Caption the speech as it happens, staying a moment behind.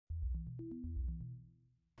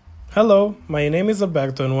Hello, my name is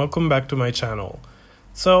Alberto and welcome back to my channel.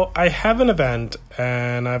 So I have an event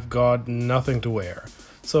and I've got nothing to wear.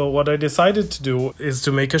 So what I decided to do is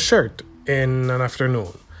to make a shirt in an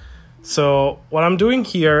afternoon. So what I'm doing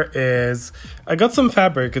here is I got some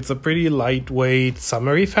fabric. It's a pretty lightweight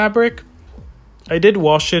summery fabric. I did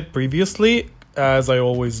wash it previously, as I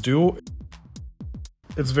always do.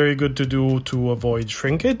 It's very good to do to avoid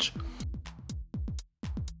shrinkage.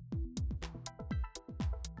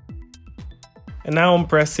 And now I'm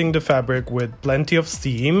pressing the fabric with plenty of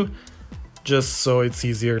steam, just so it's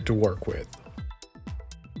easier to work with.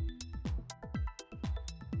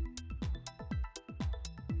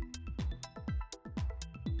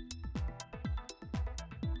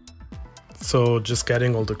 So just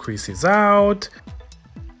getting all the creases out.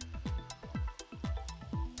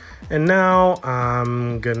 And now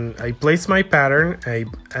I place my pattern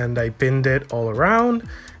and I pinned it all around,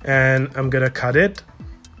 and I'm gonna cut it.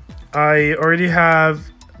 I already have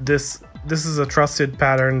this is a trusted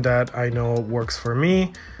pattern that I know works for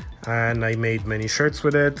me, and I made many shirts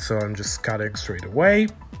with it, so I'm just cutting straight away.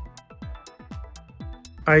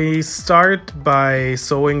 I start by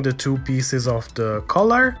sewing the two pieces of the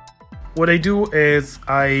collar. What I do is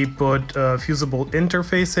I put fusible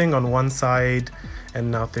interfacing on one side and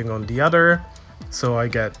nothing on the other, so I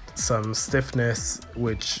get some stiffness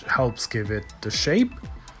which helps give it the shape.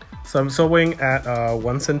 So I'm sewing at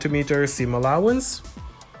 1 centimeter seam allowance.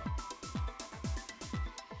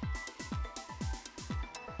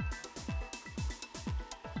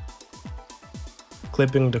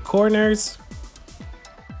 Clipping the corners.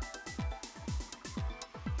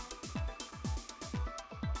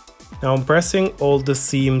 Now I'm pressing all the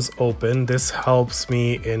seams open. This helps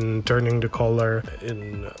me in turning the collar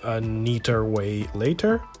in a neater way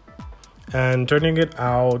later. And turning it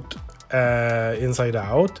out inside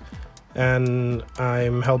out. And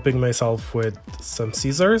I'm helping myself with some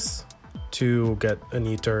scissors to get a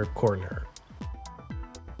neater corner.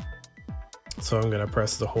 So I'm gonna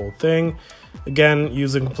press the whole thing. Again,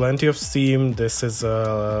 using plenty of steam. This is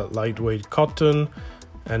a lightweight cotton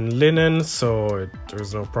and linen, so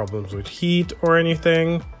there's no problems with heat or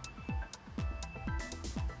anything.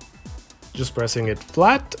 Just pressing it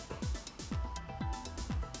flat.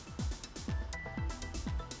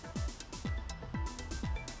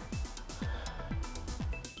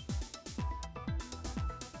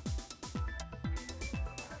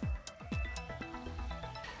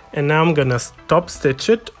 And now I'm gonna top stitch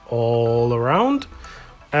it all around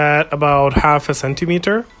at about 1/2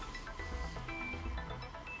 centimeter.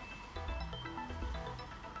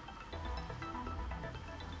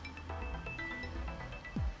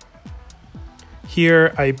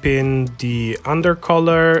 Here I pinned the under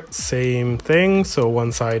collar, same thing, so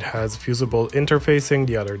one side has fusible interfacing,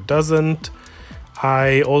 the other doesn't.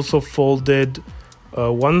 I also folded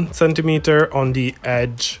 1 centimeter on the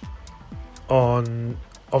edge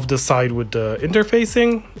of the side with the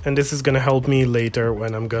interfacing, and this is gonna help me later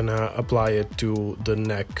when I'm gonna apply it to the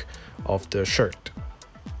neck of the shirt.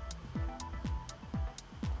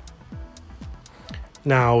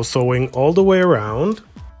 Now sewing all the way around,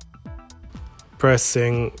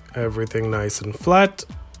 pressing everything nice and flat,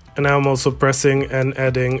 and now I'm also pressing and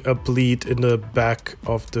adding a pleat in the back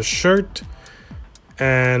of the shirt,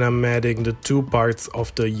 and I'm adding the two parts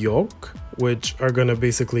of the yoke, which are gonna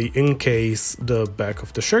basically encase the back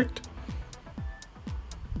of the shirt.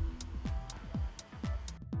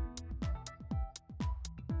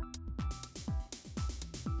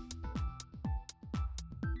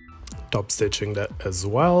 Top stitching that as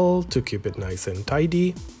well to keep it nice and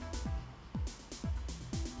tidy.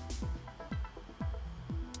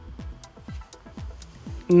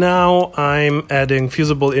 Now I'm adding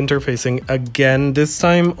fusible interfacing again, this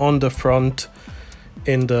time on the front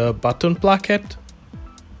in the button placket.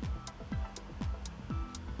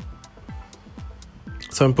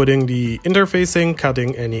 So I'm putting the interfacing,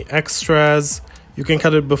 cutting any extras. You can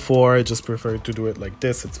cut it before, I just prefer to do it like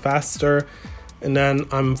this, it's faster. And then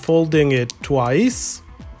I'm folding it twice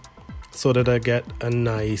so that I get a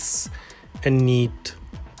nice and neat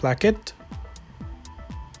placket.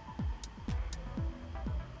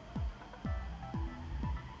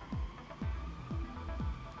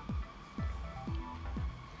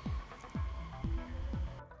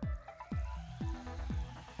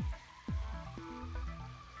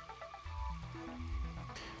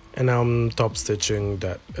 And now I'm top stitching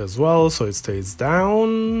that as well, so it stays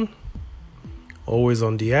down, always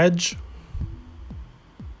on the edge.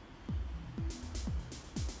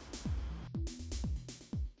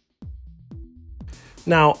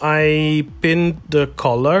 Now I pinned the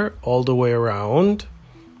collar all the way around,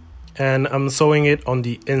 and I'm sewing it on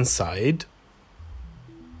the inside.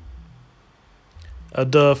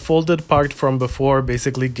 The folded part from before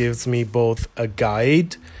basically gives me both a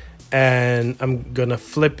guide, and I'm gonna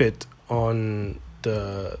flip it on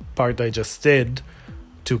the part I just did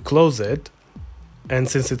to close it. And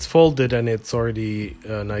since it's folded and it's already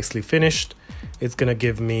nicely finished, it's gonna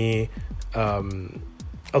give me a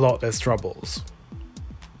lot less troubles.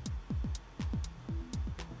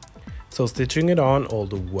 So stitching it on all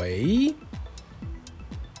the way.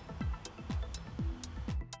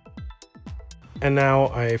 And now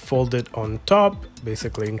I fold it on top,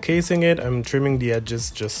 basically encasing it. I'm trimming the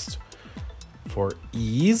edges just for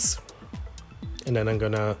ease. And then I'm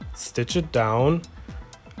gonna stitch it down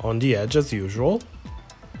on the edge as usual.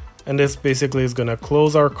 And this basically is gonna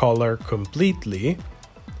close our collar completely.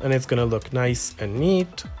 And it's gonna look nice and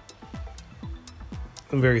neat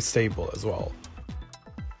and very stable as well.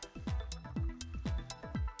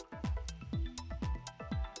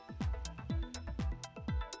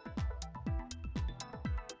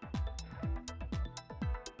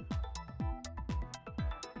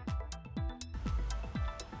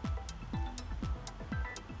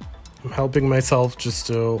 I'm helping myself just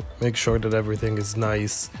to make sure that everything is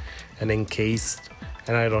nice and encased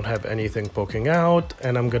and I don't have anything poking out.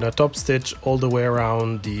 And I'm gonna top stitch all the way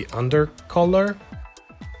around the under collar.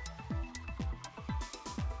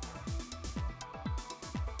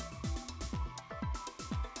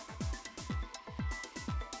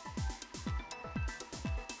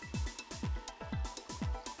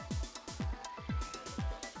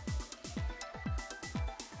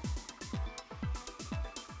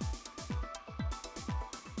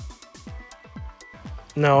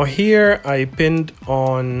 Now here I pinned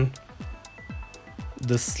on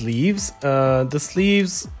the sleeves. The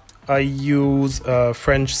sleeves I use a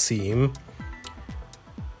French seam.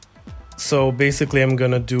 So basically I'm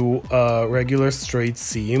gonna do a regular straight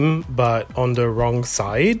seam but on the wrong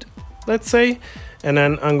side, let's say. And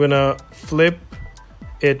then I'm gonna flip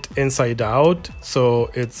it inside out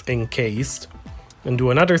so it's encased and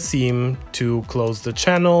do another seam to close the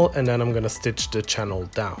channel, and then I'm gonna stitch the channel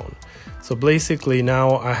down. So basically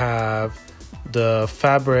now I have the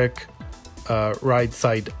fabric right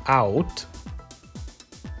side out.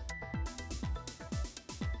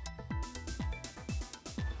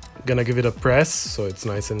 Gonna give it a press so it's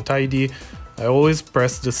nice and tidy. I always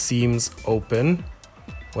press the seams open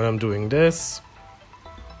when I'm doing this.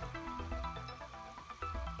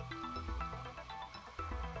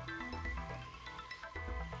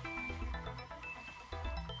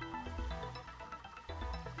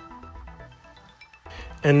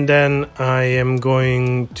 And then I am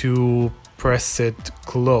going to press it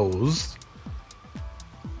closed.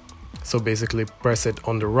 So basically press it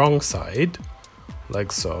on the wrong side,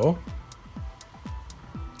 like so.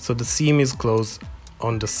 So the seam is closed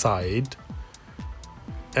on the side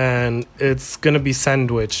and it's gonna be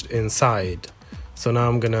sandwiched inside. So now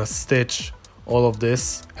I'm gonna stitch all of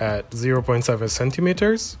this at 0.7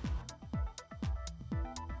 centimeters.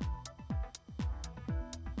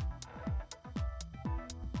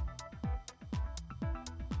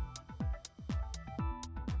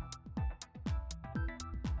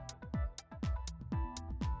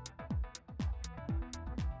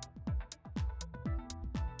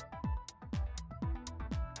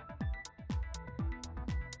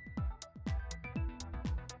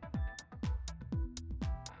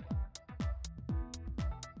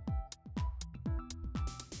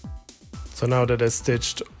 So now that I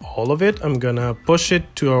stitched all of it, I'm gonna push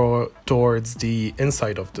it towards the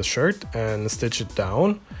inside of the shirt and stitch it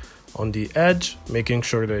down on the edge, making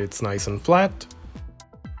sure that it's nice and flat.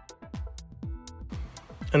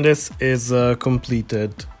 And this is a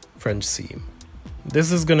completed French seam.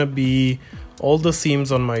 This is gonna be all the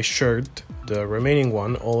seams on my shirt, the remaining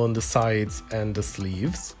one, all on the sides and the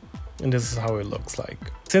sleeves. And this is how it looks like.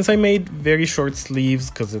 Since I made very short sleeves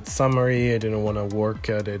because it's summery, I didn't want to work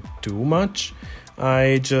at it too much,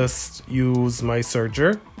 I just use my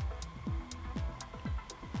serger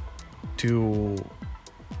to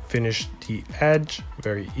finish the edge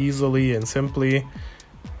very easily and simply.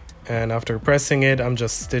 And after pressing it, I'm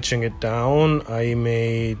just stitching it down. I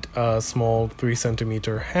made a small 3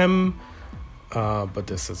 centimeter hem, but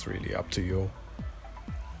this is really up to you.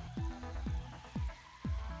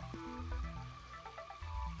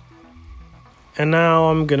 And now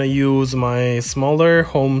I'm gonna use my smaller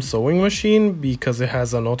home sewing machine because it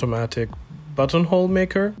has an automatic buttonhole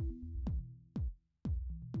maker.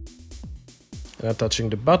 And attaching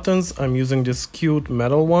the buttons, I'm using these cute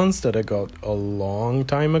metal ones that I got a long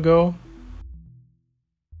time ago.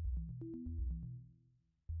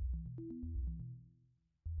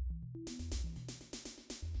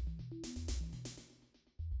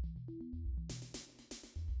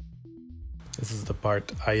 This is the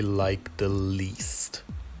part I like the least.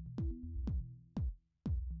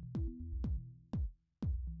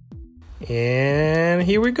 And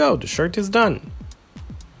here we go, the shirt is done.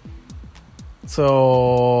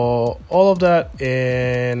 So all of that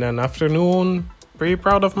in an afternoon, pretty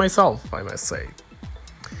proud of myself, I must say.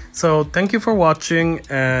 So thank you for watching,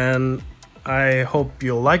 and I hope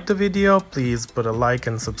you liked the video. Please put a like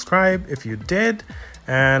and subscribe if you did,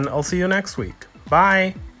 and I'll see you next week.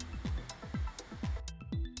 Bye!